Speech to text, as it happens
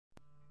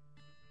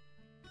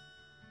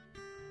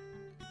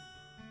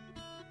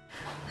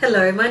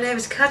Hello, my name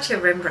is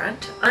Katja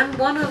Rembrandt. I'm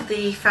one of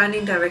the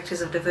founding directors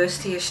of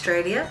Diversity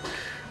Australia,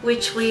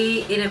 which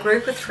we, in a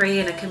group of 3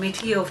 and a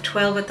committee of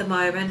 12 at the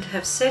moment,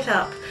 have set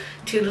up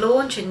to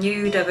launch a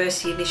new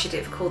diversity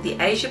initiative called the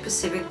Asia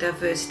Pacific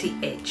Diversity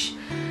Edge.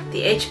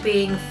 The edge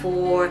being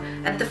for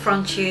at the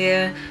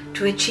frontier,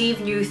 to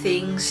achieve new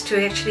things,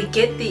 to actually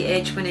get the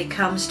edge when it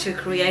comes to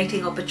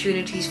creating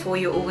opportunities for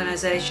your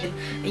organization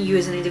and you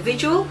as an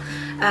individual,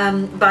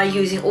 by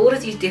using all of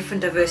these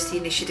different diversity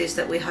initiatives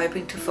that we're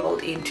hoping to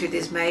fold into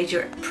this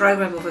major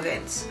program of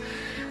events.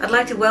 I'd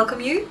like to welcome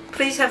you.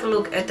 Please have a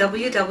look at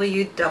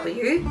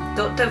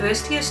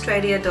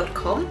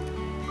www.diversityaustralia.com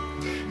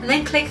and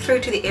then click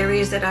through to the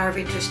areas that are of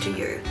interest to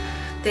you.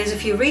 There's a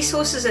few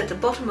resources at the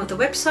bottom of the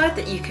website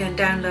that you can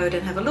download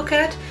and have a look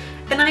at,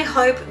 and I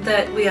hope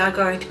that we are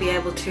going to be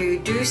able to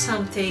do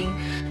something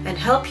and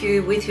help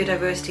you with your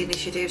diversity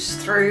initiatives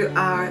through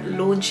our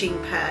launching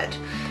pad.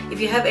 If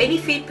you have any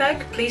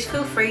feedback, please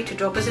feel free to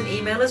drop us an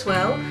email as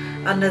well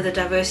under the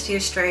Diversity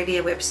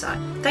Australia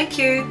website. Thank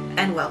you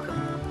and welcome.